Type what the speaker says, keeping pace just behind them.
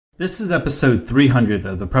This is episode 300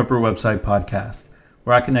 of the Prepper Website Podcast,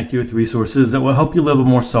 where I connect you with resources that will help you live a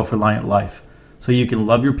more self-reliant life so you can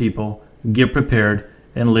love your people, get prepared,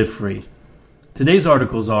 and live free. Today's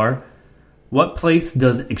articles are: what place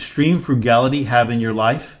does extreme frugality have in your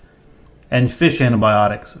life? And fish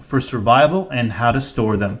antibiotics for survival and how to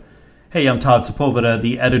store them. Hey, I'm Todd Sepulveda,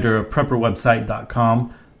 the editor of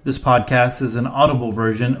PrepperWebsite.com. This podcast is an audible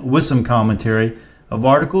version with some commentary of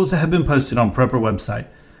articles that have been posted on Prepper Website,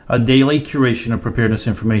 a daily curation of preparedness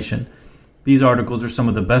information. These articles are some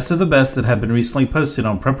of the best that have been recently posted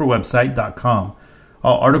on PrepperWebsite.com.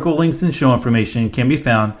 All article links and show information can be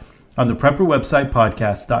found on the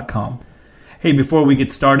PrepperWebsitePodcast.com. Hey, before we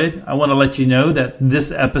get started, I want to let you know that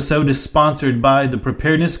this episode is sponsored by the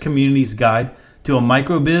Preparedness Community's Guide to a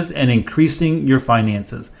Microbiz and Increasing Your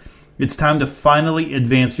Finances. It's time to finally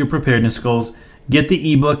advance your preparedness goals. Get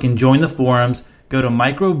the ebook and join the forums. Go to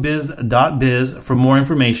microbiz.biz for more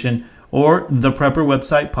information or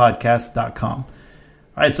theprepperwebsitepodcast.com. All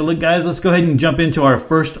right, so look, guys, let's go ahead and jump into our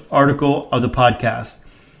first article of the podcast.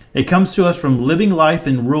 It comes to us from Living Life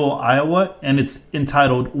in Rural Iowa, and it's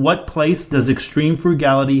entitled, "What Place Does Extreme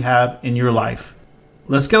Frugality Have in Your Life?"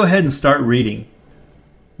 Let's go ahead and start reading.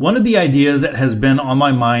 One of the ideas that has been on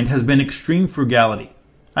my mind has been extreme frugality.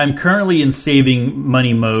 I'm currently in saving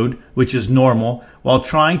money mode, which is normal, while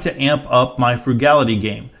trying to amp up my frugality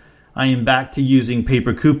game. I am back to using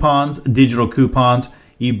paper coupons, digital coupons,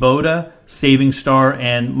 Eboda, Saving Star,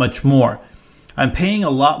 and much more. I'm paying a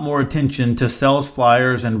lot more attention to sales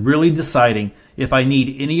flyers and really deciding if I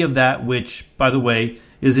need any of that, which, by the way,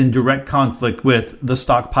 is in direct conflict with the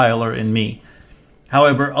stockpiler in me.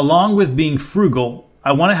 However, along with being frugal,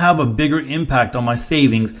 I want to have a bigger impact on my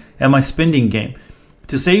savings and my spending game.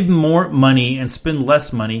 To save more money and spend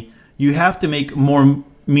less money, you have to make more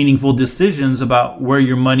meaningful decisions about where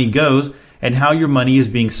your money goes and how your money is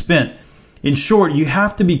being spent. In short, you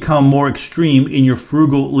have to become more extreme in your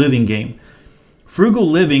frugal living game. Frugal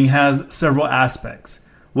living has several aspects.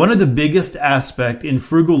 One of the biggest aspects in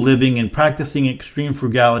frugal living and practicing extreme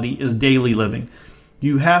frugality is daily living.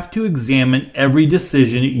 You have to examine every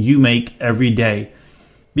decision you make every day.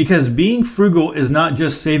 Because being frugal is not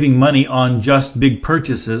just saving money on just big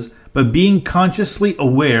purchases, but being consciously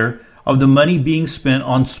aware of the money being spent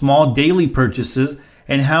on small daily purchases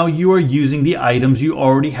and how you are using the items you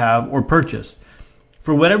already have or purchased.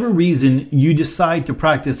 For whatever reason you decide to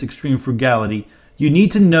practice extreme frugality, you need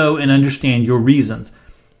to know and understand your reasons.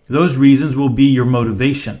 Those reasons will be your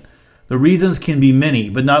motivation. The reasons can be many,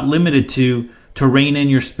 but not limited to rein in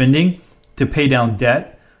your spending, to pay down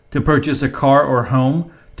debt, to purchase a car or home,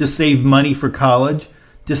 to save money for college,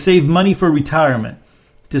 to save money for retirement,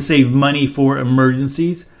 to save money for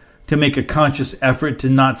emergencies, to make a conscious effort to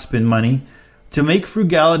not spend money, to make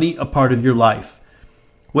frugality a part of your life.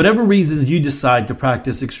 Whatever reasons you decide to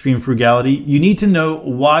practice extreme frugality, you need to know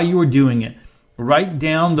why you are doing it. Write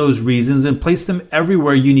down those reasons and place them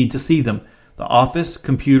everywhere you need to see them: the office,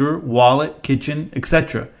 computer, wallet, kitchen,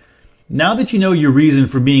 etc. Now that you know your reason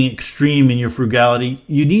for being extreme in your frugality,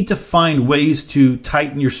 you need to find ways to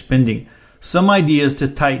tighten your spending. Some ideas to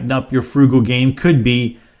tighten up your frugal game could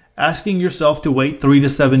be asking yourself to wait 3 to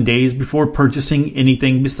 7 days before purchasing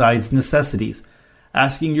anything besides necessities.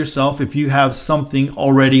 Asking yourself if you have something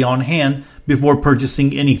already on hand before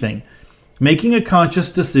purchasing anything. Making a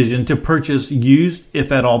conscious decision to purchase used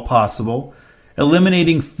if at all possible.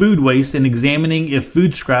 Eliminating food waste and examining if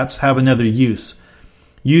food scraps have another use.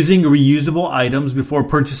 Using reusable items before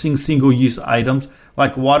purchasing single-use items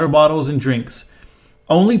like water bottles and drinks.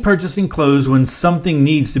 Only purchasing clothes when something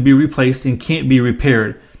needs to be replaced and can't be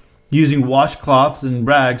repaired. Using washcloths and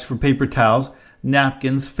rags for paper towels,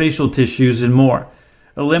 napkins, facial tissues, and more.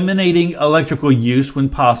 Eliminating electrical use when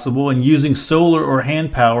possible and using solar or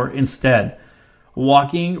hand power instead.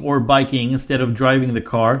 Walking or biking instead of driving the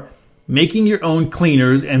car. Making your own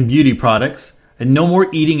cleaners and beauty products. And no more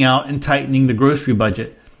eating out and tightening the grocery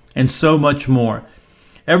budget, and so much more.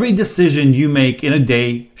 Every decision you make in a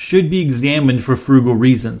day should be examined for frugal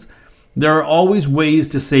reasons. There are always ways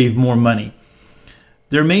to save more money.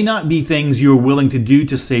 There may not be things you are willing to do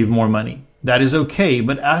to save more money. That is okay,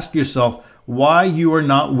 but ask yourself why you are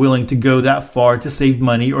not willing to go that far to save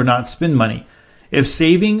money or not spend money. If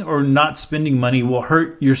saving or not spending money will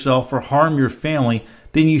hurt yourself or harm your family,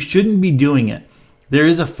 then you shouldn't be doing it. There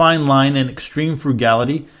is a fine line in extreme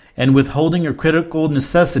frugality, and withholding a critical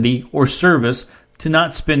necessity or service to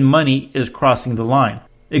not spend money is crossing the line.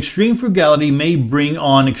 Extreme frugality may bring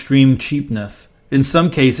on extreme cheapness. In some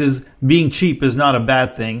cases, being cheap is not a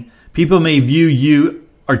bad thing. People may view you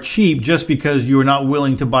are cheap just because you are not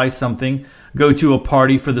willing to buy something, go to a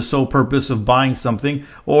party for the sole purpose of buying something,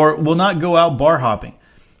 or will not go out bar hopping.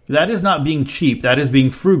 That is not being cheap. That is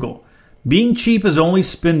being frugal. Being cheap is only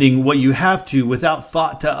spending what you have to without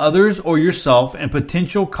thought to others or yourself and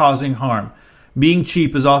potential causing harm. Being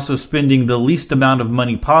cheap is also spending the least amount of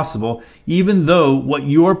money possible, even though what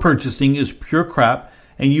you are purchasing is pure crap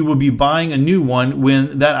and you will be buying a new one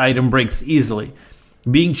when that item breaks easily.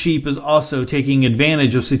 Being cheap is also taking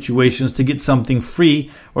advantage of situations to get something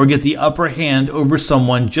free or get the upper hand over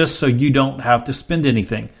someone just so you don't have to spend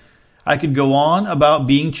anything. I could go on about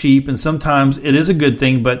being cheap, and sometimes it is a good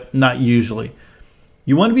thing, but not usually.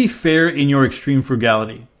 You want to be fair in your extreme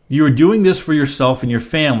frugality. You are doing this for yourself and your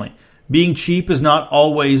family. Being cheap is not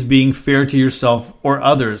always being fair to yourself or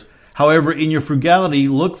others. However, in your frugality,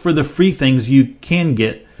 look for the free things you can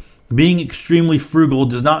get. Being extremely frugal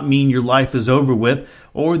does not mean your life is over with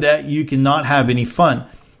or that you cannot have any fun.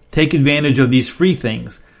 Take advantage of these free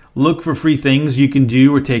things. Look for free things you can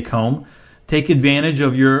do or take home. Take advantage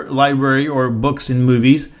of your library or books and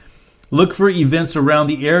movies. Look for events around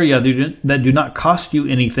the area that do not cost you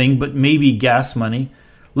anything but maybe gas money.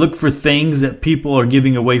 Look for things that people are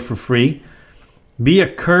giving away for free. Be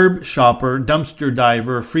a curb shopper, dumpster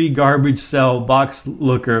diver, free garbage sell, box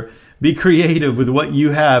looker. Be creative with what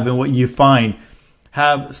you have and what you find.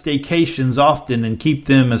 Have staycations often and keep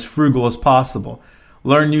them as frugal as possible.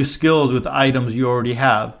 Learn new skills with items you already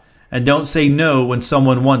have. And don't say no when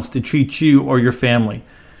someone wants to treat you or your family.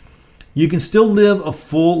 You can still live a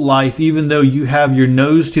full life even though you have your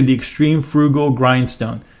nose to the extreme frugal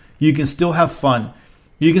grindstone. You can still have fun.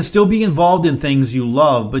 You can still be involved in things you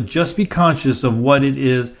love, but just be conscious of what it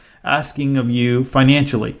is asking of you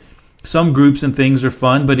financially. Some groups and things are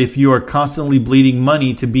fun, but if you are constantly bleeding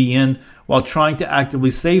money to be in while trying to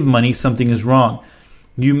actively save money, something is wrong.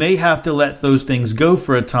 You may have to let those things go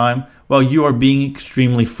for a time while you are being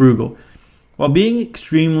extremely frugal. While being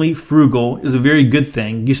extremely frugal is a very good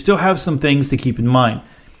thing, you still have some things to keep in mind.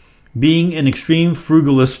 Being an extreme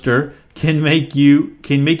frugalister can make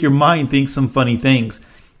your mind think some funny things,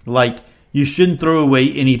 like you shouldn't throw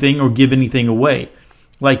away anything or give anything away,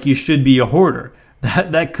 like you should be a hoarder.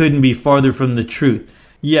 That couldn't be farther from the truth.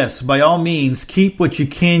 Yes, by all means, keep what you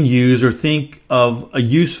can use or think of a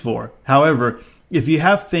use for. However, if you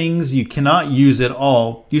have things you cannot use at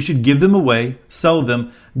all, you should give them away, sell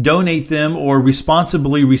them, donate them, or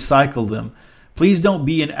responsibly recycle them. Please don't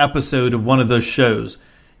be an episode of one of those shows.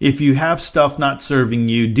 If you have stuff not serving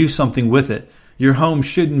you, do something with it. Your home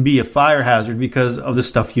shouldn't be a fire hazard because of the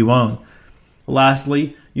stuff you own.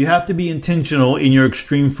 Lastly, you have to be intentional in your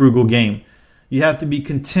extreme frugal game. You have to be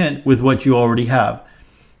content with what you already have.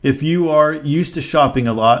 If you are used to shopping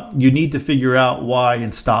a lot, you need to figure out why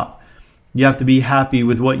and stop. You have to be happy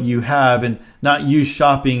with what you have and not use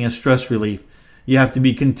shopping as stress relief. You have to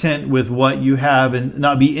be content with what you have and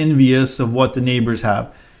not be envious of what the neighbors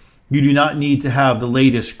have. You do not need to have the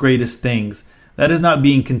latest, greatest things. That is not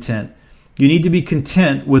being content. You need to be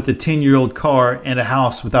content with a 10-year-old car and a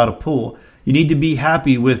house without a pool. You need to be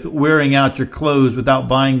happy with wearing out your clothes without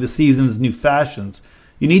buying the season's new fashions.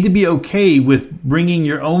 You need to be okay with bringing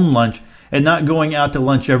your own lunch and not going out to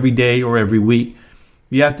lunch every day or every week.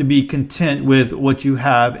 You have to be content with what you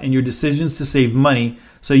have and your decisions to save money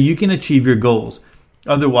so you can achieve your goals.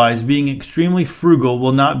 Otherwise, being extremely frugal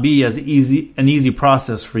will not be an easy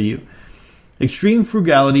process for you. Extreme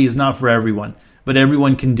frugality is not for everyone, but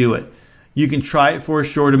everyone can do it. You can try it for a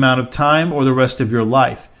short amount of time or the rest of your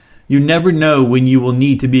life. You never know when you will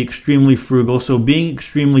need to be extremely frugal, so being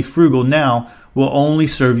extremely frugal now will only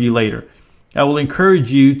serve you later. I will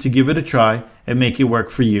encourage you to give it a try and make it work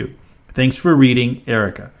for you. Thanks for reading,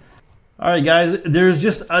 Erica. All right, guys, there's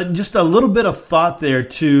just a little bit of thought there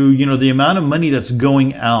to, the amount of money that's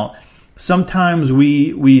going out. Sometimes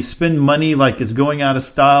we spend money like it's going out of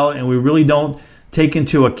style and we really don't take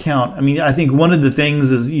into account. I think one of the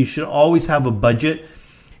things is you should always have a budget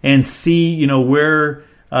and see, where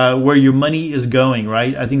your money is going,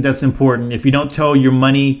 right? I think that's important. If you don't tell your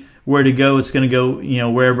money where to go, it's going to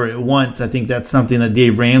go, wherever it wants. I think that's something that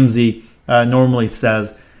Dave Ramsey normally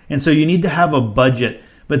says. And so you need to have a budget.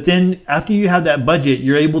 But then after you have that budget,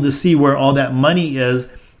 you're able to see where all that money is.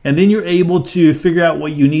 And then you're able to figure out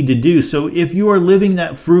what you need to do. So if you are living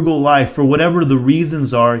that frugal life for whatever the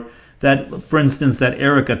reasons are that, for instance, that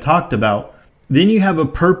Erica talked about, then you have a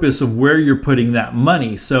purpose of where you're putting that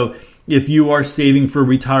money. So if you are saving for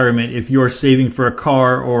retirement, if you are saving for a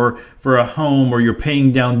car or for a home, or you're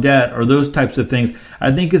paying down debt or those types of things,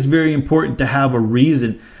 I think it's very important to have a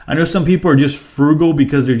reason. I know some people are just frugal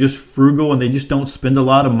because they're just frugal and they just don't spend a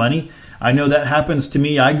lot of money. I know that happens to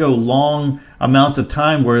me. I go long amounts of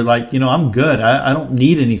time where I'm good. I don't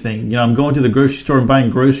need anything. I'm going to the grocery store and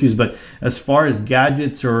buying groceries, but as far as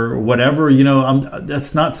gadgets or whatever,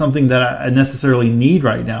 that's not something that I necessarily need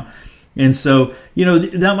right now. And so,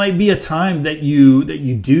 that might be a time that you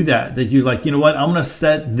do that you're like, you know what, I'm going to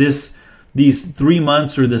set these 3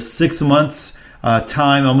 months or the 6 months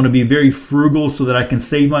time. I'm going to be very frugal so that I can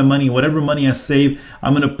save my money. Whatever money I save,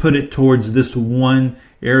 I'm going to put it towards this one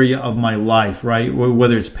area of my life, right?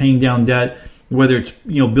 Whether it's paying down debt, whether it's,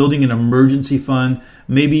 building an emergency fund.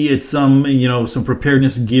 Maybe it's some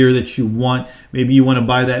preparedness gear that you want. Maybe you want to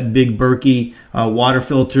buy that big Berkey water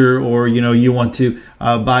filter, or, you want to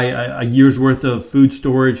buy a year's worth of food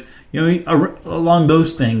storage, along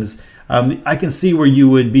those things. I can see where you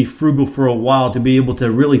would be frugal for a while to be able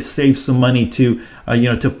to really save some money to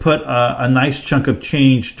put a nice chunk of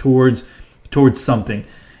change towards something.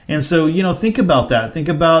 And so, think about that. Think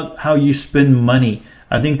about how you spend money.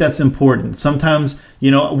 I think that's important. Sometimes,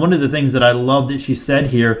 one of the things that I love that she said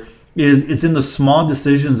here is it's in the small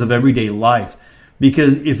decisions of everyday life.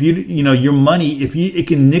 Because if your money, it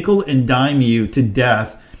can nickel and dime you to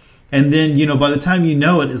death. And then, by the time you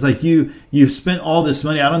know it, it's like you've spent all this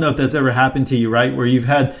money. I don't know if that's ever happened to you, right? Where you've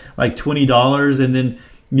had like $20 and then,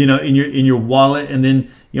 in your wallet, and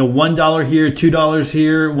then, $1 here, $2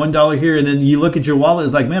 here, $1 here. And then you look at your wallet,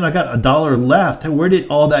 it's like, man, I got $1 left. Where did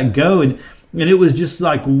all that go? And it was just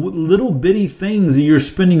like little bitty things that you're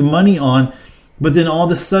spending money on. But then all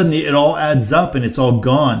of a sudden it all adds up and it's all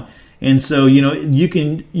gone. And so, you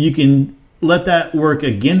can let that work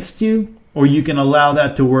against you, or you can allow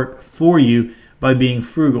that to work for you by being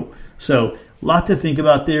frugal. So, a lot to think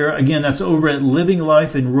about there. Again, that's over at Living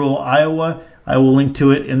Life in Rural Iowa. I will link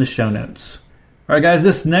to it in the show notes. All right, guys,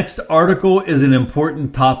 this next article is an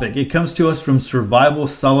important topic. It comes to us from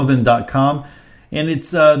survivalsullivan.com, and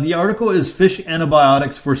it's the article is Fish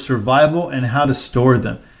Antibiotics for Survival and How to Store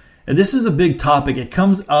Them. And this is a big topic. It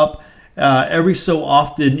comes up every so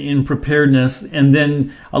often in preparedness, and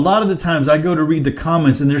then a lot of the times I go to read the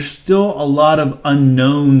comments and there's still a lot of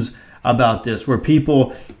unknowns about this, where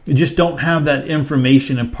people just don't have that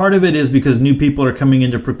information. And part of it is because new people are coming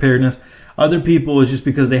into preparedness. Other people is just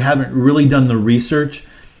because they haven't really done the research.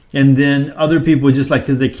 And then other people just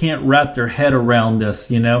because they can't wrap their head around this.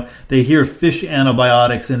 They hear fish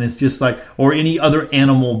antibiotics and it's just like, or any other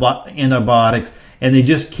animal antibiotics, and they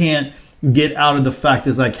just can't get out of the fact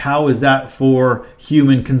is like, how is that for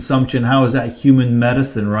human consumption? How is that human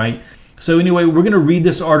medicine, right? So anyway, we're going to read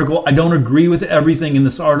this article. I don't agree with everything in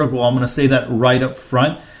this article. I'm going to say that right up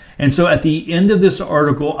front. And so at the end of this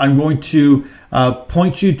article, I'm going to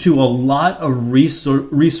point you to a lot of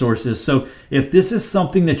resources. So if this is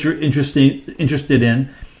something that you're interested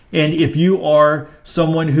in, and if you are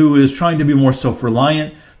someone who is trying to be more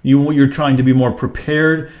self-reliant, you're trying to be more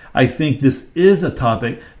prepared, I think this is a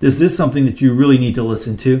topic. This is something that you really need to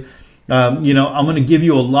listen to. I'm going to give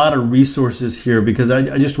you a lot of resources here because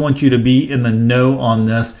I just want you to be in the know on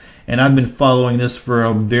this. And I've been following this for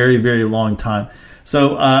a very, very long time.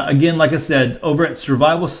 So again, like I said, over at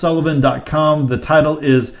survivalsullivan.com, the title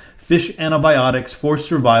is Fish Antibiotics for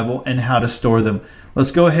Survival and How to Store Them.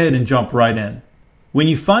 Let's go ahead and jump right in. When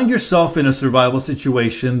you find yourself in a survival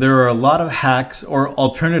situation, there are a lot of hacks or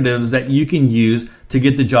alternatives that you can use to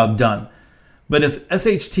get the job done. But if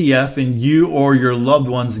SHTF and you or your loved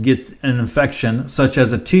ones get an infection, such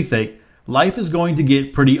as a toothache, life is going to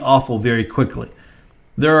get pretty awful very quickly.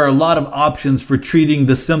 There are a lot of options for treating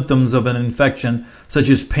the symptoms of an infection, such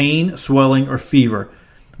as pain, swelling, or fever.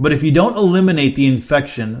 But if you don't eliminate the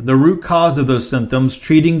infection, the root cause of those symptoms,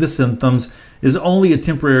 treating the symptoms is only a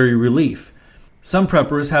temporary relief. Some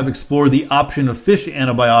preppers have explored the option of fish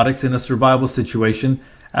antibiotics in a survival situation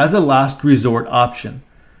as a last resort option.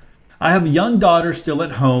 I have a young daughter still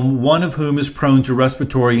at home, one of whom is prone to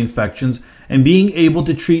respiratory infections, and being able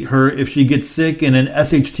to treat her if she gets sick in an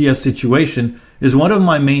SHTF situation is one of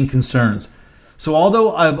my main concerns. So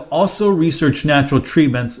although I've also researched natural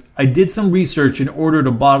treatments, I did some research and ordered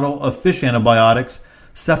a bottle of fish antibiotics,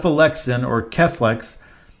 cephalexin or Keflex.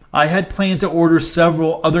 I had planned to order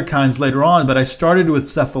several other kinds later on, but I started with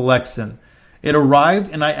cephalexin. It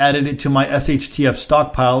arrived and I added it to my SHTF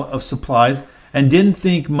stockpile of supplies and didn't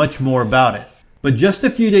think much more about it. But just a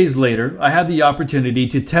few days later, I had the opportunity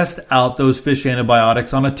to test out those fish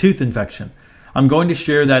antibiotics on a tooth infection. I'm going to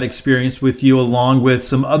share that experience with you along with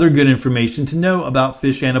some other good information to know about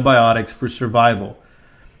fish antibiotics for survival.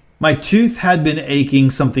 My tooth had been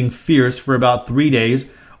aching something fierce for about 3 days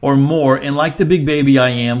or more, and like the big baby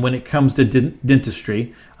I am when it comes to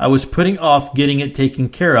dentistry, I was putting off getting it taken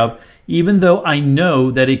care of, even though I know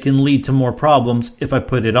that it can lead to more problems if I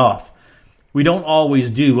put it off. We don't always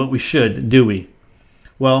do what we should, do we?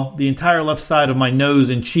 Well, the entire left side of my nose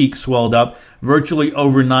and cheek swelled up virtually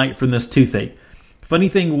overnight from this toothache. Funny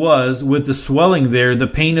thing was, with the swelling there, the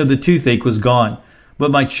pain of the toothache was gone.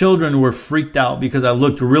 But my children were freaked out because I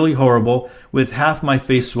looked really horrible with half my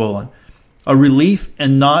face swollen. A relief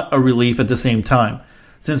and not a relief at the same time.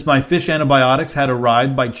 Since my fish antibiotics had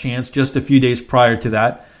arrived by chance just a few days prior to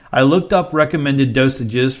that, I looked up recommended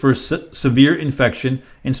dosages for severe infection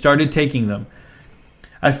and started taking them.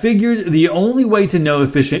 I figured the only way to know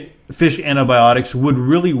if fish antibiotics would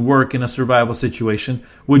really work in a survival situation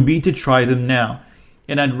would be to try them now.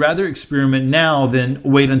 And I'd rather experiment now than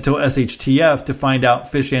wait until SHTF to find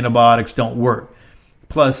out fish antibiotics don't work.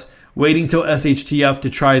 Plus, waiting till SHTF to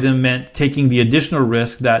try them meant taking the additional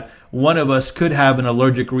risk that one of us could have an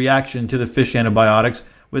allergic reaction to the fish antibiotics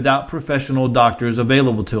without professional doctors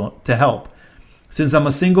available to help. Since I'm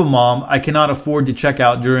a single mom, I cannot afford to check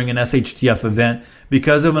out during an SHTF event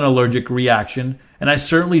because of an allergic reaction, and I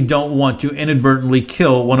certainly don't want to inadvertently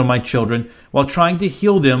kill one of my children while trying to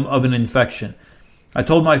heal them of an infection. I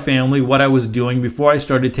told my family what I was doing before I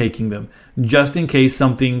started taking them, just in case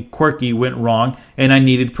something quirky went wrong and I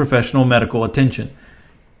needed professional medical attention.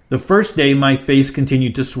 The first day, my face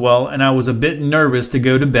continued to swell, and I was a bit nervous to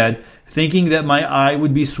go to bed, thinking that my eye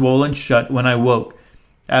would be swollen shut when I woke.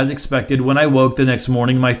 As expected, when I woke the next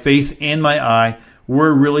morning, my face and my eye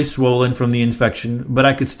were really swollen from the infection, but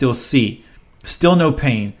I could still see. Still no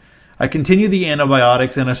pain. I continued the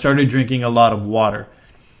antibiotics, and I started drinking a lot of water.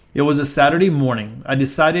 It was a Saturday morning. I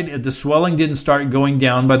decided if the swelling didn't start going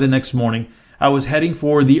down by the next morning, I was heading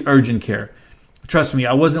for the urgent care. Trust me,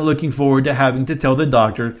 I wasn't looking forward to having to tell the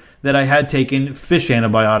doctor that I had taken fish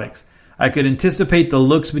antibiotics. I could anticipate the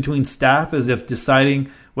looks between staff as if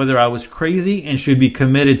deciding whether I was crazy and should be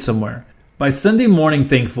committed somewhere. By Sunday morning,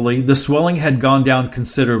 thankfully, the swelling had gone down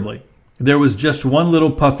considerably. There was just one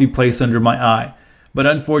little puffy place under my eye. But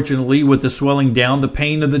unfortunately, with the swelling down, the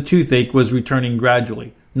pain of the toothache was returning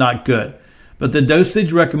gradually. Not good. But the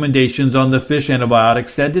dosage recommendations on the fish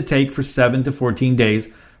antibiotics said to take for 7 to 14 days,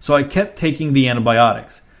 so I kept taking the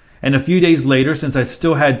antibiotics. And a few days later, since I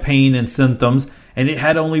still had pain and symptoms, and it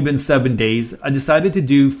had only been 7 days, I decided to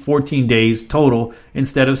do 14 days total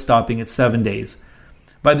instead of stopping at 7 days.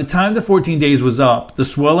 By the time the 14 days was up, the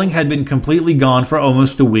swelling had been completely gone for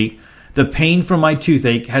almost a week. The pain from my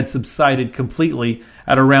toothache had subsided completely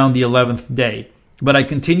at around the 11th day, but I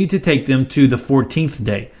continued to take them to the 14th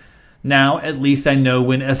day. Now, at least I know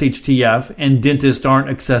when SHTF and dentists aren't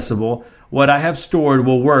accessible, what I have stored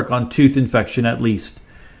will work on tooth infection at least.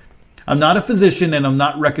 I'm not a physician, and I'm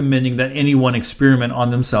not recommending that anyone experiment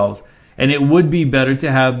on themselves, and it would be better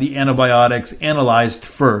to have the antibiotics analyzed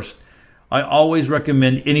first. I always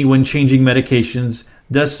recommend anyone changing medications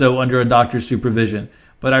does so under a doctor's supervision,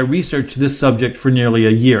 but I researched this subject for nearly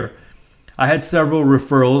a year. I had several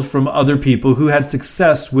referrals from other people who had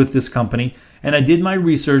success with this company, and I did my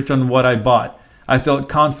research on what I bought. I felt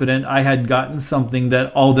confident I had gotten something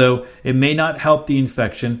that, although it may not help the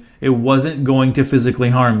infection, it wasn't going to physically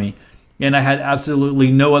harm me, and I had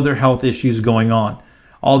absolutely no other health issues going on.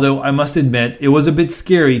 Although I must admit, it was a bit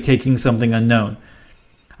scary taking something unknown.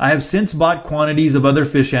 I have since bought quantities of other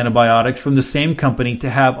fish antibiotics from the same company to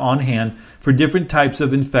have on hand for different types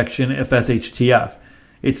of infection if SHTF.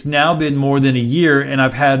 It's now been more than a year, and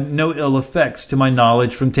I've had no ill effects to my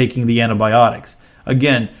knowledge from taking the antibiotics.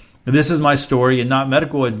 Again, this is my story and not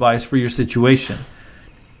medical advice for your situation.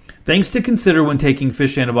 Things to consider when taking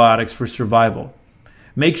fish antibiotics for survival.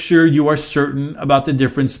 Make sure you are certain about the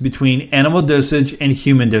difference between animal dosage and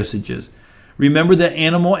human dosages. Remember that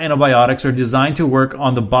animal antibiotics are designed to work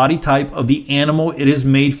on the body type of the animal it is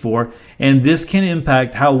made for, and this can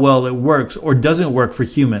impact how well it works or doesn't work for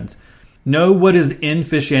humans. Know what is in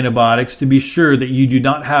fish antibiotics to be sure that you do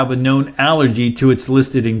not have a known allergy to its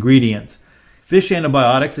listed ingredients. Fish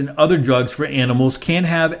antibiotics and other drugs for animals can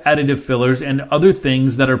have additive fillers and other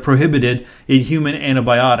things that are prohibited in human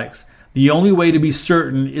antibiotics. The only way to be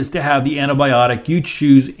certain is to have the antibiotic you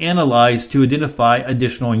choose analyzed to identify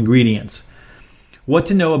additional ingredients. What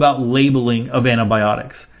to know about labeling of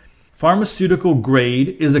antibiotics. Pharmaceutical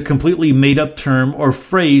grade is a completely made-up term or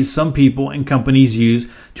phrase some people and companies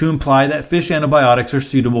use to imply that fish antibiotics are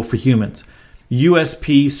suitable for humans.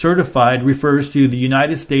 USP certified refers to the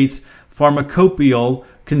United States Pharmacopeal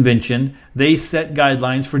Convention. They set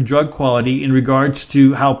guidelines for drug quality in regards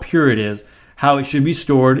to how pure it is, how it should be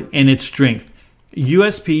stored, and its strength.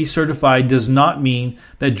 USP certified does not mean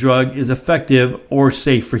that drug is effective or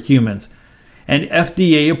safe for humans. And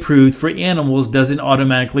FDA approved for animals doesn't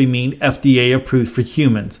automatically mean FDA approved for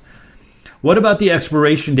humans. What about the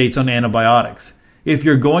expiration dates on antibiotics? If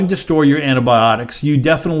you're going to store your antibiotics, you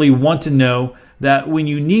definitely want to know that when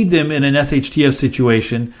you need them in an SHTF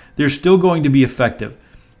situation, they're still going to be effective.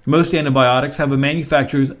 Most antibiotics have a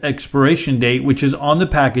manufacturer's expiration date, which is on the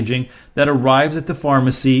packaging that arrives at the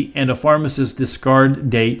pharmacy, and a pharmacist's discard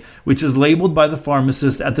date, which is labeled by the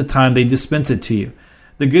pharmacist at the time they dispense it to you.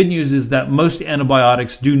 The good news is that most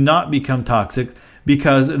antibiotics do not become toxic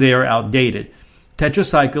because they are outdated.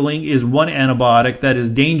 Tetracycline is one antibiotic that is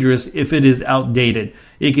dangerous if it is outdated.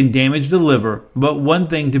 It can damage the liver, but one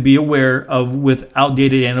thing to be aware of with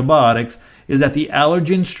outdated antibiotics is that the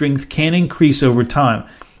allergen strength can increase over time,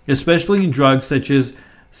 especially in drugs such as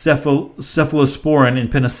cephalosporin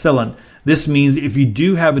and penicillin. This means if you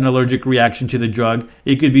do have an allergic reaction to the drug,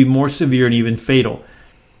 it could be more severe and even fatal.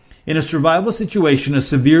 In a survival situation, a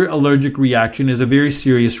severe allergic reaction is a very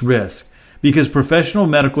serious risk because professional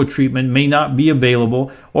medical treatment may not be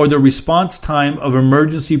available, or the response time of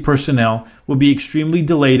emergency personnel will be extremely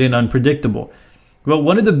delayed and unpredictable. But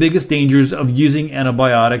one of the biggest dangers of using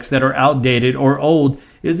antibiotics that are outdated or old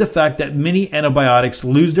is the fact that many antibiotics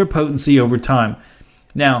lose their potency over time.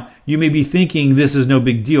 Now, you may be thinking this is no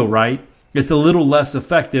big deal, right? It's a little less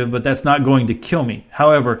effective, but that's not going to kill me.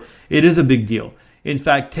 However, it is a big deal. In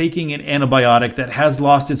fact, taking an antibiotic that has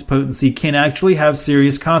lost its potency can actually have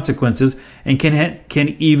serious consequences and can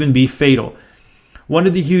even be fatal. One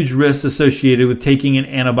of the huge risks associated with taking an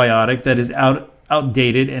antibiotic that is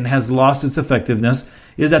outdated and has lost its effectiveness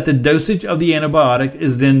is that the dosage of the antibiotic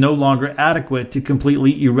is then no longer adequate to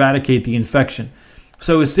completely eradicate the infection.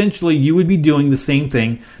 So essentially, you would be doing the same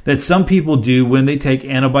thing that some people do when they take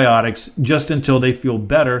antibiotics just until they feel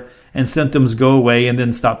better and symptoms go away and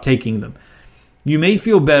then stop taking them. You may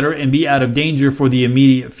feel better and be out of danger for the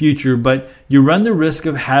immediate future, but you run the risk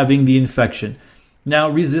of having the infection, now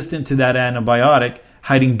resistant to that antibiotic,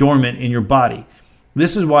 hiding dormant in your body.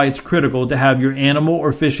 This is why it's critical to have your animal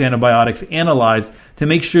or fish antibiotics analyzed to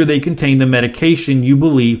make sure they contain the medication you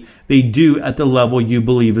believe they do at the level you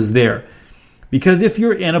believe is there. Because if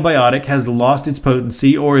your antibiotic has lost its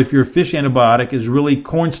potency, or if your fish antibiotic is really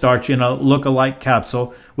cornstarch in a look-alike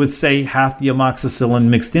capsule with, say, half the amoxicillin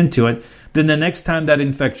mixed into it, then the next time that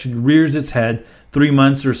infection rears its head, 3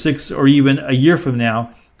 months or 6 or even a year from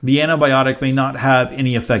now, the antibiotic may not have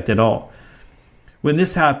any effect at all. When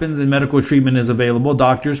this happens and medical treatment is available,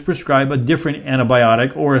 doctors prescribe a different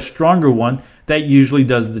antibiotic or a stronger one that usually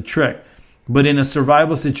does the trick. But in a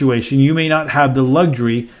survival situation, you may not have the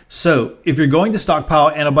luxury. So if you're going to stockpile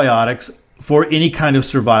antibiotics for any kind of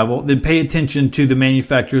survival, then pay attention to the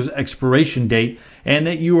manufacturer's expiration date and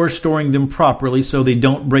that you are storing them properly so they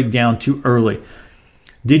don't break down too early.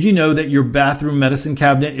 Did you know that your bathroom medicine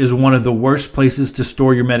cabinet is one of the worst places to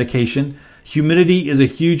store your medication? Humidity is a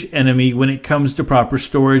huge enemy when it comes to proper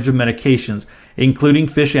storage of medications, including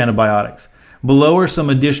fish antibiotics. Below are some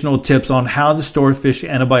additional tips on how to store fish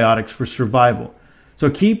antibiotics for survival.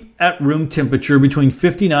 So keep at room temperature between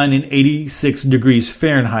 59 and 86 degrees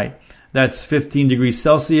Fahrenheit. That's 15 degrees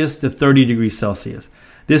Celsius to 30 degrees Celsius.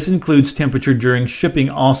 This includes temperature during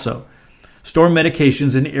shipping also. Store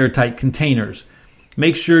medications in airtight containers.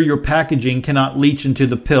 Make sure your packaging cannot leach into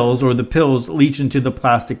the pills or the pills leach into the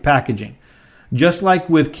plastic packaging. Just like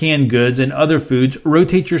with canned goods and other foods,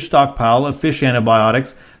 rotate your stockpile of fish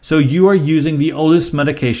antibiotics so you are using the oldest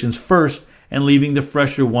medications first and leaving the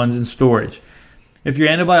fresher ones in storage. If your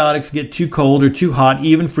antibiotics get too cold or too hot,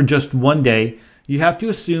 even for just 1 day, you have to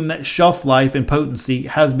assume that shelf life and potency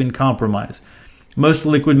has been compromised. Most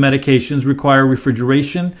liquid medications require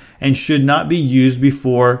refrigeration and should not be used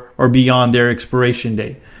before or beyond their expiration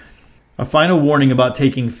date. A final warning about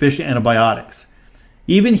taking fish antibiotics.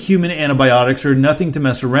 Even human antibiotics are nothing to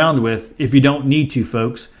mess around with if you don't need to,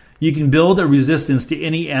 folks. You can build a resistance to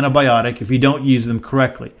any antibiotic if you don't use them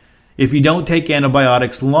correctly. If you don't take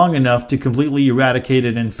antibiotics long enough to completely eradicate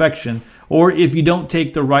an infection, or if you don't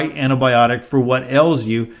take the right antibiotic for what ails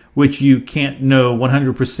you, which you can't know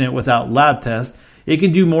 100% without lab tests, it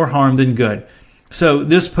can do more harm than good. So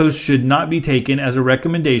this post should not be taken as a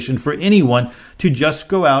recommendation for anyone to just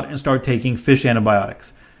go out and start taking fish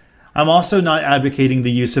antibiotics. I'm also not advocating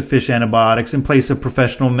the use of fish antibiotics in place of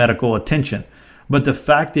professional medical attention. But the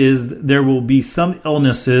fact is there will be some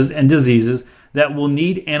illnesses and diseases that will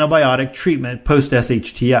need antibiotic treatment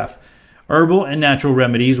post-SHTF. Herbal and natural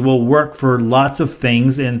remedies will work for lots of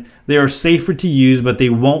things and they are safer to use, but they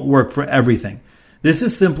won't work for everything. This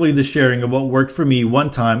is simply the sharing of what worked for me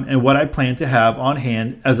one time and what I plan to have on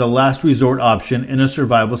hand as a last resort option in a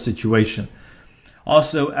survival situation.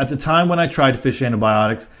 Also, at the time when I tried fish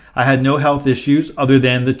antibiotics, I had no health issues other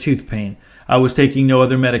than the tooth pain. I was taking no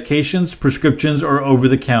other medications, prescriptions, or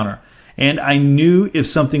over-the-counter. and I knew if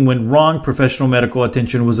something went wrong, professional medical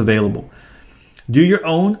attention was available. Do your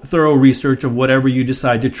own thorough research of whatever you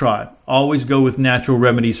decide to try. Always go with natural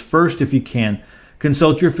remedies first if you can.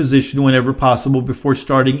 Consult your physician whenever possible before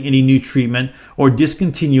starting any new treatment or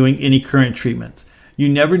discontinuing any current treatments. You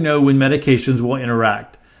never know when medications will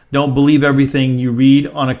interact. Don't believe everything you read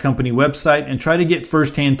on a company website, and try to get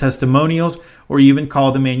first-hand testimonials or even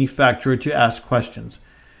call the manufacturer to ask questions.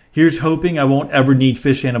 Here's hoping I won't ever need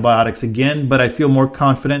fish antibiotics again, but I feel more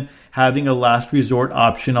confident having a last resort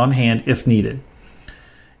option on hand if needed.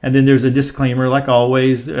 And then there's a disclaimer, like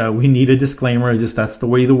always. We need a disclaimer, just that's the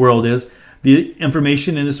way the world is. The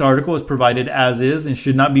information in this article is provided as is and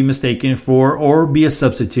should not be mistaken for or be a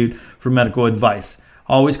substitute for medical advice.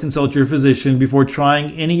 Always consult your physician before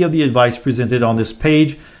trying any of the advice presented on this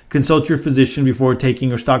page. Consult your physician before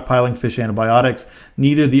taking or stockpiling fish antibiotics.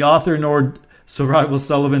 Neither the author nor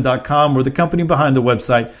survivalsullivan.com or the company behind the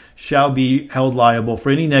website shall be held liable for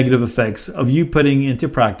any negative effects of you putting into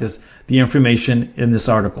practice the information in this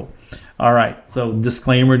article. All right, so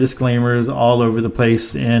disclaimers all over the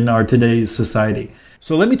place in our today's society.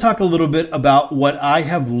 So let me talk a little bit about what I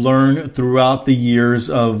have learned throughout the years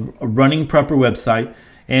of running Prepper website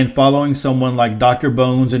and following someone like Dr.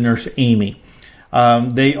 Bones and Nurse Amy.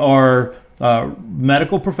 They are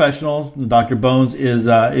medical professionals. Dr. Bones is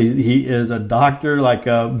he is a doctor, like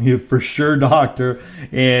a for sure doctor,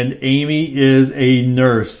 and Amy is a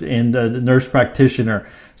nurse and a nurse practitioner.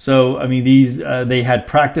 So, I mean, these they had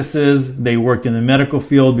practices. They worked in the medical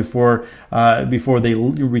field before they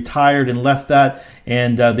retired and left that,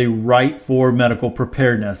 and they write for medical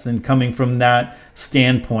preparedness. And coming from that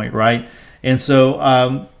standpoint, right? And so,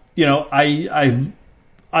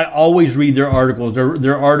 I always read their articles.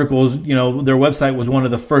 Their articles, their website was one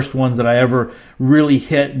of the first ones that I ever really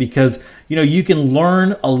hit because, you can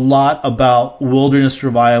learn a lot about wilderness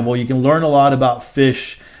survival. You can learn a lot about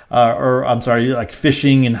fish. Like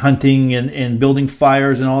fishing and hunting and building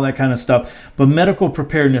fires and all that kind of stuff. But medical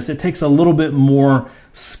preparedness, it takes a little bit more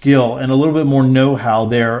skill and a little bit more know-how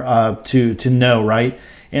there to know, right?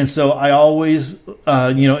 And so I always,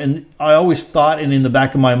 and I always thought, and in the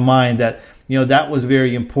back of my mind, that that was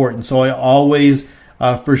very important. So I always,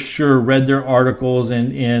 for sure, read their articles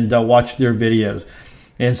and watched their videos.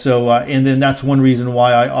 And so, and then that's one reason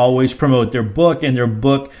why I always promote their book, and their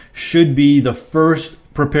book should be the first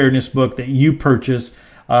preparedness book that you purchase,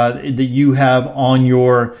 that you have on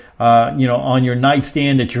your, on your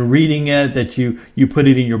nightstand, that you're reading it, that you put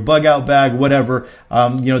it in your bug out bag, whatever.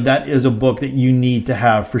 That is a book that you need to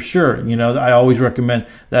have for sure. I always recommend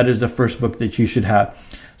that is the first book that you should have.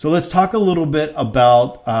 So let's talk a little bit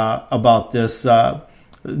about this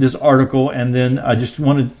article, and then I just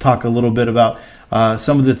want to talk a little bit about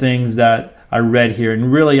some of the things that I read here.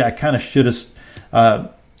 And really, I kind of should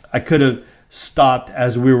have, I could have stopped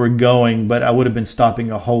as we were going, but I would have been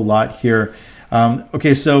stopping a whole lot here.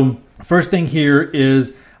 Okay, so first thing here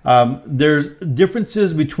is there's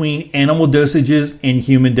differences between animal dosages and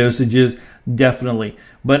human dosages, definitely.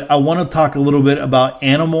 But I want to talk a little bit about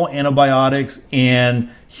animal antibiotics and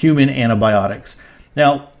human antibiotics.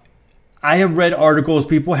 Now, I have read articles,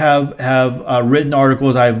 people have written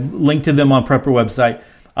articles, I've linked to them on Prepper website,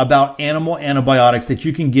 about animal antibiotics that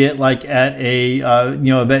you can get like at a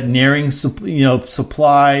veterinarian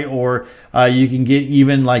supply, or you can get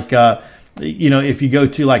even like if you go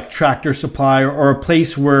to like Tractor Supply or a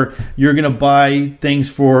place where you're going to buy things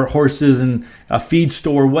for horses and a feed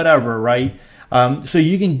store, whatever, right? So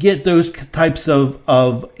you can get those types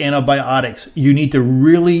of antibiotics. You need to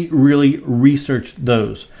really, really research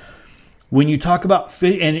those. When you talk about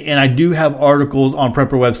fish, and I do have articles on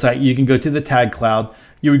Prepper website, you can go to the tag cloud.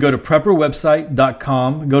 You would go to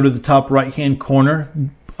prepperwebsite.com, go to the top right-hand corner,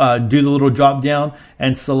 do the little drop down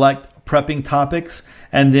and select prepping topics,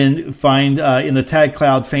 and then find in the tag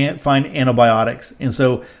cloud, find antibiotics. And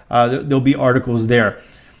so there'll be articles there.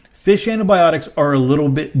 Fish antibiotics are a little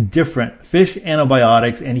bit different. Fish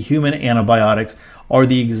antibiotics and human antibiotics are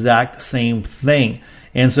the exact same thing.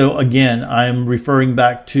 And so, again, I'm referring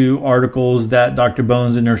back to articles that Dr.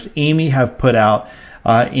 Bones and Nurse Amy have put out.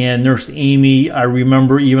 And Nurse Amy, I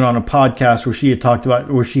remember even on a podcast where she had talked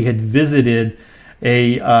about, where she had visited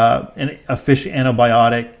a fish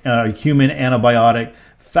antibiotic, human antibiotic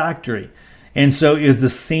factory. And so it's the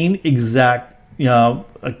same exact,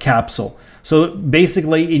 capsule. So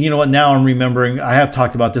basically, and you know what, now I'm remembering, I have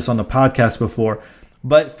talked about this on the podcast before,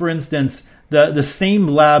 but for instance, the same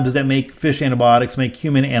labs that make fish antibiotics make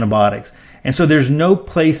human antibiotics. And so there's no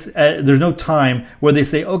time where they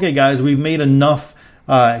say, okay, guys, we've made enough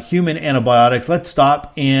human antibiotics. Let's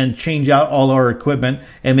stop and change out all our equipment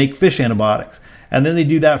and make fish antibiotics. And then they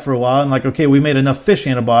do that for a while and like, okay, we made enough fish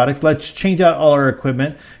antibiotics. Let's change out all our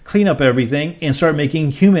equipment, clean up everything, and start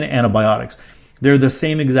making human antibiotics. They're the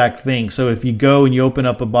same exact thing. So if you go and you open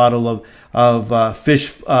up a bottle of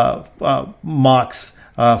fish mox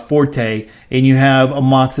forte, and you have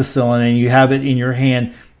amoxicillin and you have it in your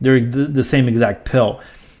hand, they're the same exact pill.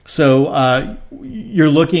 So you're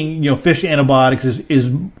looking, fish antibiotics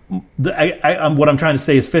what I'm trying to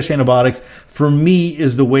say is fish antibiotics for me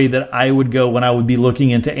is the way that I would go when I would be looking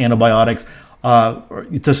into antibiotics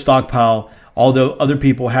to stockpile, although other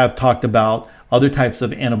people have talked about other types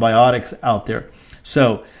of antibiotics out there.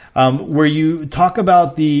 So where you talk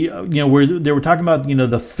about where they were talking about,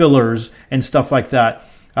 the fillers and stuff like that,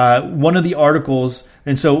 one of the articles,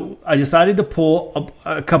 and so I decided to pull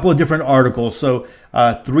a couple of different articles. So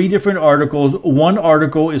 3 different articles. One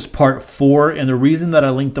article is part 4. And the reason that I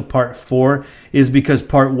linked to part 4 is because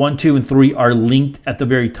part 1, 2, and 3 are linked at the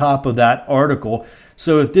very top of that article.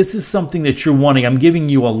 So if this is something that you're wanting, I'm giving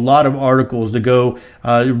you a lot of articles to go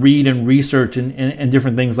read and research and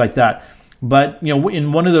different things like that. But,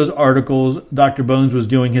 in one of those articles, Dr. Bones was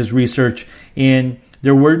doing his research and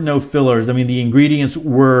there were no fillers. I mean, the ingredients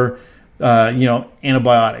were,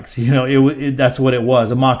 antibiotics. That's what it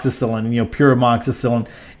was, amoxicillin, pure amoxicillin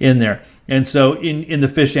in there. And so in the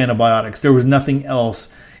fish antibiotics, there was nothing else.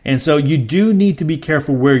 And so you do need to be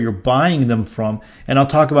careful where you're buying them from. And I'll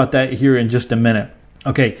talk about that here in just a minute.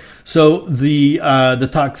 Okay, so the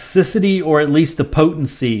toxicity, or at least the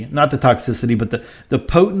potency, not the toxicity, but the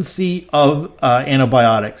potency of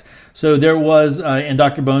antibiotics. So there was, and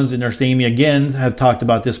Dr. Bones and Nurse Amy, again, have talked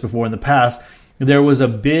about this before in the past, there was a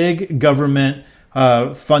big government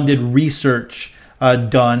funded research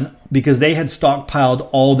done because they had stockpiled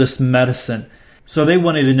all this medicine. So they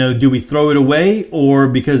wanted to know, do we throw it away, or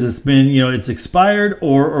because it's been, it's expired,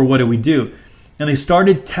 or what do we do? And they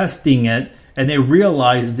started testing it, and they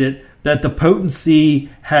realized that the potency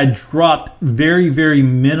had dropped very, very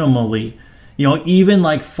minimally, even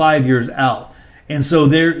like 5 years out. And so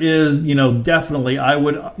there is, definitely, I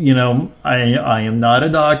would, I am not a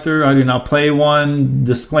doctor. I do not play one,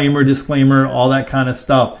 disclaimer, all that kind of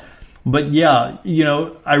stuff. But yeah,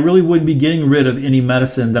 I really wouldn't be getting rid of any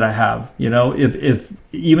medicine that I have, if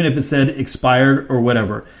even if it said expired or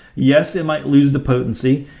whatever. Yes, it might lose the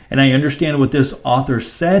potency. And I understand what this author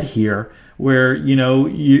said here, where,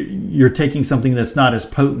 you're taking something that's not as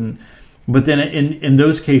potent. But then in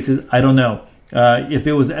those cases, I don't know. If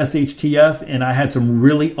it was SHTF and I had some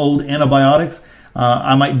really old antibiotics,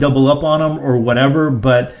 I might double up on them or whatever,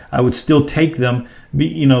 but I would still take them,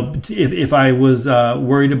 if I was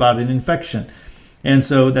worried about an infection. And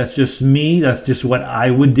so that's just me. That's just what I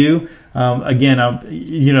would do. Again,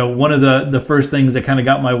 one of the first things that kind of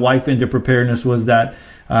got my wife into preparedness was that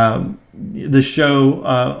the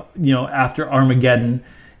show, after Armageddon.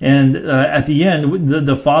 And at the end,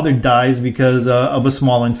 the father dies because of a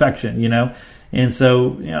small infection, And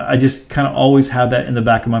so I just kind of always have that in the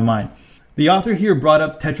back of my mind. The author here brought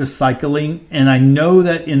up tetracycline, and I know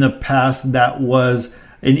that in the past that was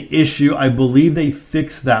an issue. I believe they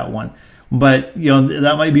fixed that one. But,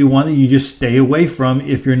 that might be one that you just stay away from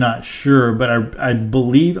if you're not sure. But I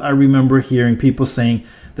believe I remember hearing people saying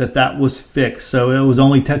that was fixed. So it was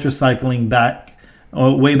only tetracycline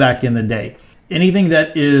way back in the day. Anything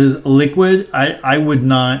that is liquid, I would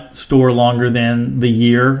not store longer than the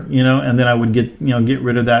year, and then I would get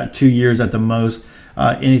rid of that 2 years at the most.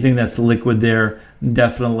 Anything that's liquid there,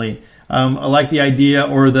 definitely. I like the idea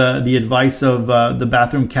or the advice of the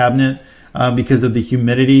bathroom cabinet because of the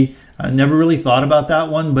humidity. I never really thought about that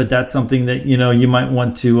one, but that's something that, you might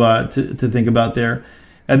want to think about there.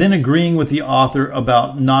 And then agreeing with the author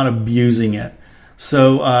about not abusing it.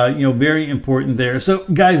 So, very important there. So,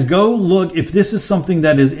 guys, go look. If this is something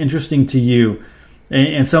that is interesting to you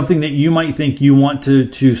and something that you might think you want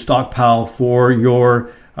to stockpile for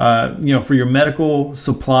your, for your medical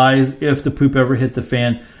supplies if the poop ever hit the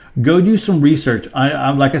fan, go do some research.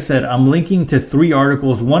 I'm like I said, I'm linking to 3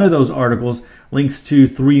 articles. One of those articles links to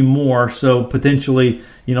 3 more. So, potentially,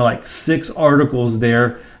 like 6 articles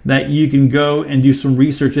there that you can go and do some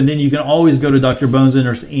research. And then you can always go to Dr. Bones and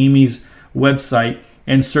Nurse Amy's website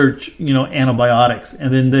and search, antibiotics,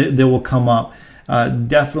 and then they will come up.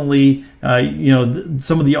 Definitely,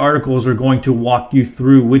 some of the articles are going to walk you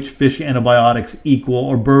through which fish antibiotics equal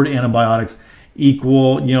or bird antibiotics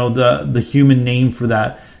equal, the human name for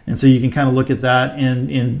that. And so you can kind of look at that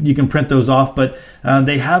and you can print those off, but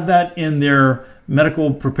they have that in their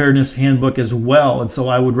medical preparedness handbook as well. And so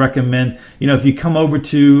I would recommend, if you come over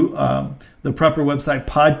to the Prepper website,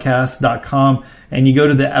 podcast.com, and you go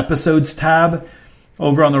to the episodes tab,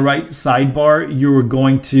 over on the right sidebar, you are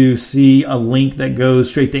going to see a link that goes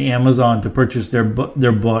straight to Amazon to purchase their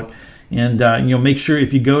book. And make sure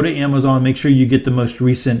if you go to Amazon, make sure you get the most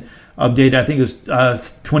recent update. I think it was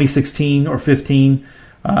 2016 or 15.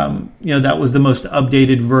 That was the most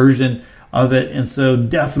updated version of it, and so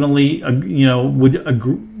definitely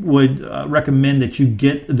would recommend that you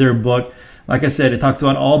get their book. Like I said, it talks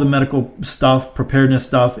about all the medical stuff, preparedness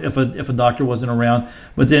stuff, if a doctor wasn't around.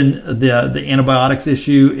 But then the antibiotics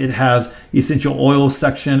issue, it has essential oil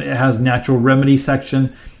section, it has natural remedy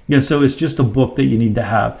section. So it's just a book that you need to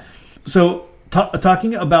have. So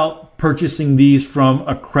talking about purchasing these from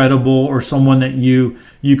a credible or someone that you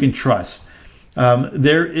can trust.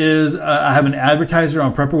 I have an advertiser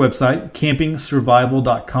on Prepper website,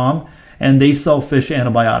 campingsurvival.com, and they sell fish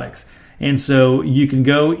antibiotics. And so you can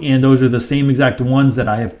go, and those are the same exact ones that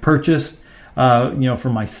I have purchased, for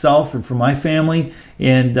myself and for my family.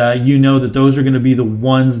 And that those are going to be the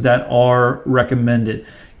ones that are recommended.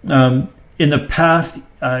 In the past,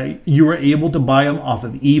 you were able to buy them off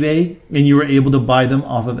of eBay, and you were able to buy them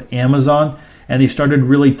off of Amazon, and they started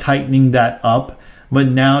really tightening that up. But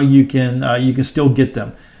now you can still get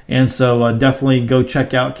them. And so definitely go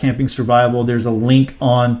check out Camping Survival. There's a link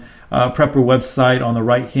on Prepper website on the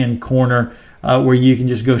right-hand corner where you can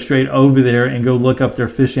just go straight over there and go look up their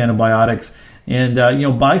fish antibiotics. And,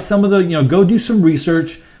 buy some of go do some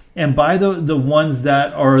research and buy the ones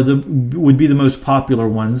that would be the most popular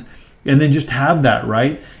ones. And then just have that,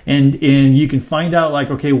 right? And you can find out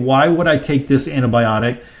why would I take this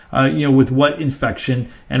antibiotic? With what infection,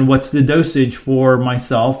 and what's the dosage for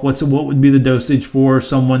myself? What would be the dosage for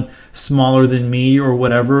someone smaller than me or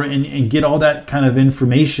whatever, and get all that kind of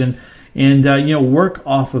information, and work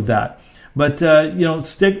off of that. But I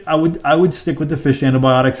would stick with the fish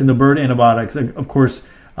antibiotics and the bird antibiotics, of course,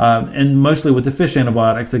 and mostly with the fish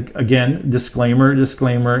antibiotics. Again,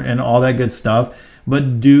 disclaimer, and all that good stuff.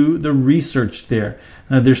 But do the research there.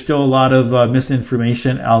 There's still a lot of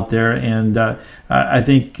misinformation out there, and I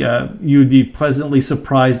think you would be pleasantly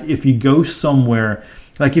surprised if you go somewhere.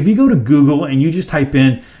 Like if you go to Google and you just type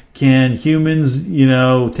in, can humans,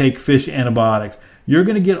 take fish antibiotics? You're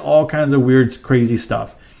going to get all kinds of weird, crazy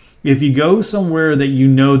stuff. If you go somewhere that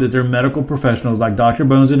that they're medical professionals like Dr.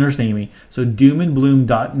 Bones and Nurse Amy, so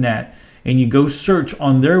doomandbloom.net, and you go search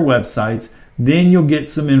on their websites, then you'll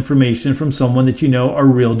get some information from someone that are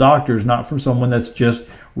real doctors, not from someone that's just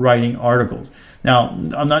writing articles. Now,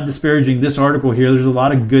 I'm not disparaging this article here. There's a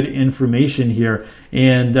lot of good information here,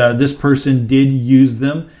 and this person did use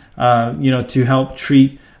them, to help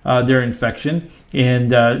treat their infection.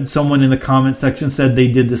 And someone in the comment section said they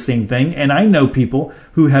did the same thing. And I know people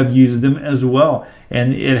who have used them as well,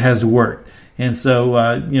 and it has worked. And so,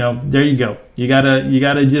 there you go. You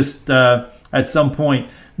gotta just at some point,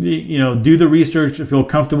 do the research, feel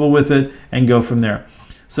comfortable with it, and go from there.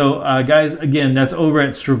 So, guys, again, that's over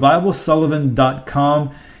at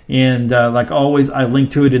survivalsullivan.com. And like always, I link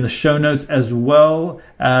to it in the show notes, as well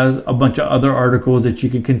as a bunch of other articles that you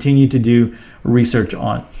can continue to do research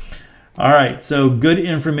on. All right, so good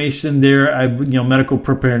information there. Medical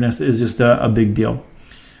preparedness is just a big deal.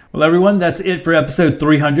 Well, everyone, that's it for episode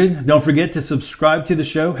 300. Don't forget to subscribe to the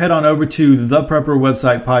show. Head on over to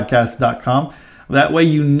theprepperwebsitepodcast.com. That way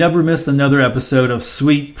you never miss another episode of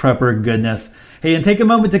sweet prepper goodness. Hey, and take a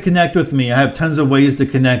moment to connect with me. I have tons of ways to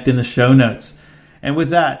connect in the show notes. And with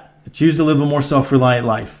that, choose to live a more self-reliant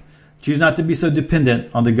life. Choose not to be so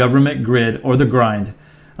dependent on the government grid or the grind.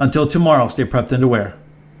 Until tomorrow, stay prepped and aware.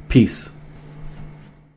 Peace.